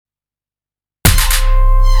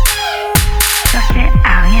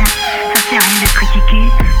critiquer,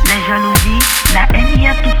 la jalousie, la haine, il y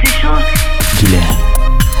a toutes ces choses. Dis-leur,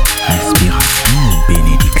 inspiration ou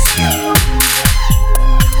bénédiction?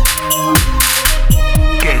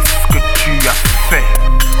 Qu'est-ce que tu as fait?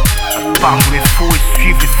 À part jouer les faux et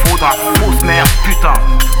suivre les faux dans la fausse merde, putain.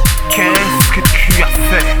 Qu'est-ce que tu as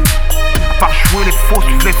fait? À part jouer les faux,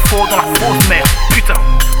 suivre les faux dans la fausse merde, putain.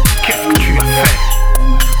 Qu'est-ce que tu as fait?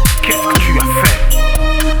 Qu'est-ce que tu as fait?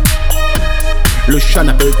 Le chat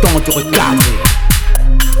n'a pas le temps de regarder.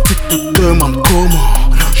 Tu te demandes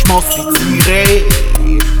comment je m'en suis tiré.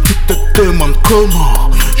 Tu te demandes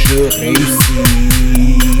comment je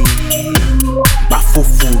réussis. Ma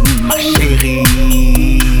foufou, ma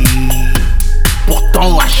chérie.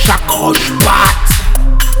 Pourtant à chaque roche-patte,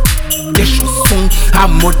 des chansons à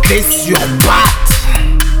modeler sur pattes.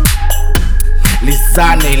 Les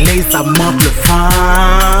années, les amantes, le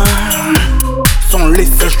vin sont les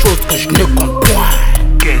seules choses que je ne compte point.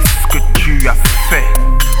 Qu'est-ce que tu as fait?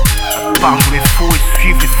 À part jouer les faux et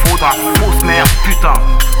suivre les faux dans la fausse merde, putain.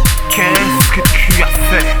 Qu'est-ce que tu as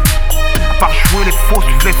fait? À part jouer les faux,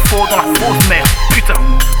 suivre les faux dans la fausse merde, putain.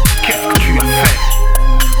 Qu'est-ce que tu as fait?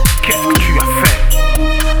 Qu'est-ce que tu as fait?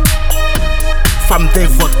 Femme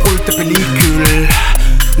dévote pour tes pellicules,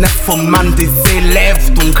 nymphomane des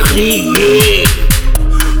élèves t'ont grillé.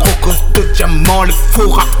 Crocos de diamants, les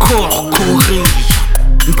faux raccords corrigent.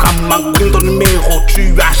 Drama queen, ton numéro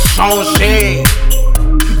tu as changé.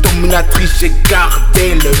 Dominatrice, j'ai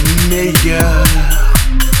gardé le meilleur.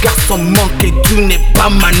 Garçon manqué, tu n'es pas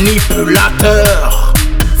manipulateur.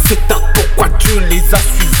 C'est à pourquoi tu les as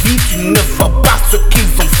suivis. Tu ne vois pas ce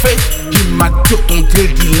qu'ils ont fait. Immature ton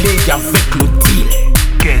deal, dealé avec le deal.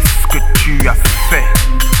 Qu'est-ce que tu as fait?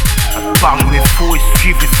 À part jouer les faux et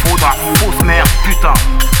suivre les faux dans la fausse merde, putain.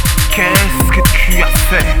 Qu'est-ce que tu as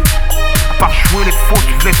fait? À part jouer les faux,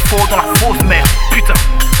 suivre les faux dans la fausse merde, putain.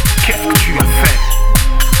 Qu'est-ce que tu as fait?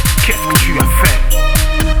 Qu'est-ce que tu as fait?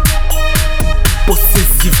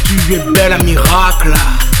 Possessif, tu es belle à miracle.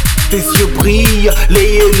 Tes yeux brillent,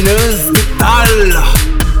 les haineuses d'étalent.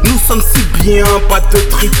 Nous sommes si bien, pas de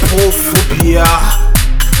tripophobia.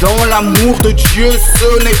 Dans l'amour de Dieu,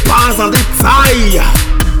 ce n'est pas un détail.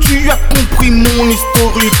 Tu as compris mon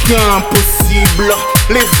historique impossible.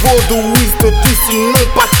 Les vaudouistes de 10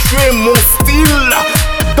 n'ont pas tué mon style.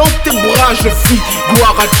 Dans tes bras je vis,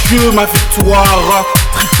 gloire à Dieu ma victoire.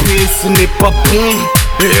 Triper ce n'est pas bon,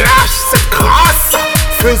 lâche cette grâce.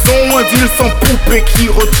 Faisons un deal sans poupée qui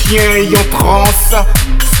retient et en transe.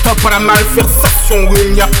 Stop à la malversation où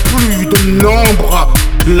il n'y a plus de nombre.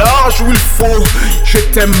 L'âge où il faut, je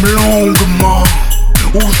t'aime longuement.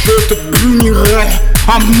 Ou je te punirai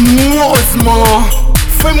amoureusement.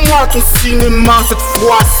 Fais-moi ton cinéma cette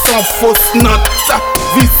fois sans fausse note.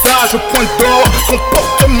 Visage au point d'or,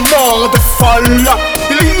 comportement de folle.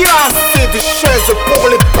 Il y a assez de chaises pour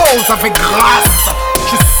les poses avec grâce.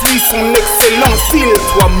 Je suis son excellence, il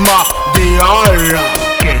doit m'idéal.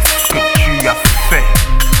 Qu'est-ce que tu as fait?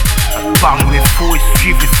 À part jouer les faux et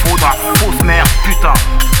suivre les faux dans la fausse merde, putain.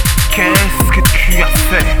 Qu'est-ce que tu as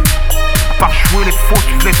fait? À part jouer les faux,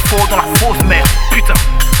 suivre les faux dans la fausse merde, putain.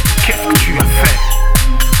 Qu'est-ce que tu as fait?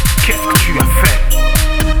 Qu'est-ce que tu as fait?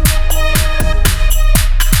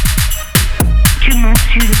 Tu montes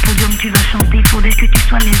sur le podium, tu vas chanter, il faudrait que tu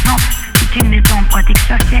sois l'exemple. Si tu ne mets pas en pratique,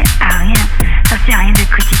 ça sert à rien. Ça sert à rien de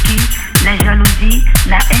critiquer la jalousie,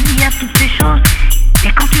 la haine, il y a toutes ces choses.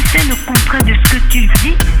 Et quand tu fais le contraire de ce que tu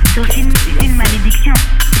dis, c'est aussi une malédiction.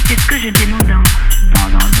 Et c'est ce que je dénonce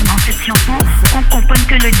dans cette chanson, qu'on comprenne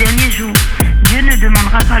que le dernier jour, Dieu ne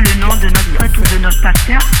demandera pas le nom de notre prêtre ou de notre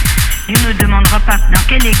pasteur. Dieu ne demandera pas dans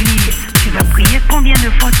quelle église tu vas prier, combien de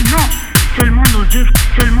fois tu... Non, seulement nos œuvres,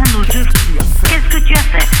 seulement nos œuvres. Qu'est-ce que tu as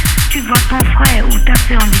fait? Tu vois ton frère ou ta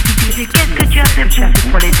soeur en difficulté. Qu'est-ce que tu as fait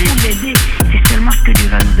pour l'aider? C'est seulement ce que Dieu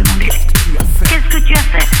va nous demander. Qu'est-ce que tu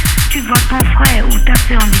as fait? Tu vois ton frère ou ta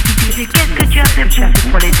soeur en difficulté. Qu'est-ce que tu as fait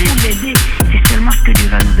pour l'aider? C'est seulement ce que Dieu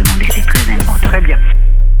va nous demander. C'est très important. Très bien.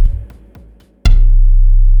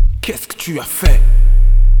 Qu'est-ce que tu as fait?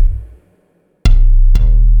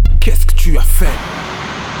 Qu'est-ce que tu as fait?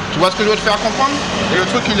 Tu vois ce que je veux te faire comprendre? Et le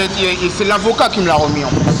truc, c'est l'avocat qui me l'a remis en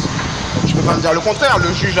plus. Je peux pas me dire le contraire,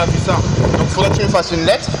 le juge a vu ça. Donc il faudrait que tu me fasses une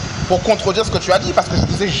lettre pour contredire ce que tu as dit, parce que je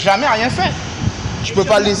vous ai jamais rien fait. Je peux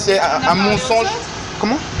pas laisser un mensonge.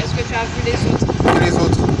 Comment? Est-ce que tu as vu les autres? Les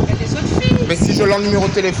autres? Les autres filles? Mais si je leur numéro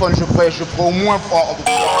de téléphone, je pourrais au moins... Mais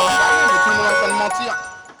tout le monde est en train de mentir.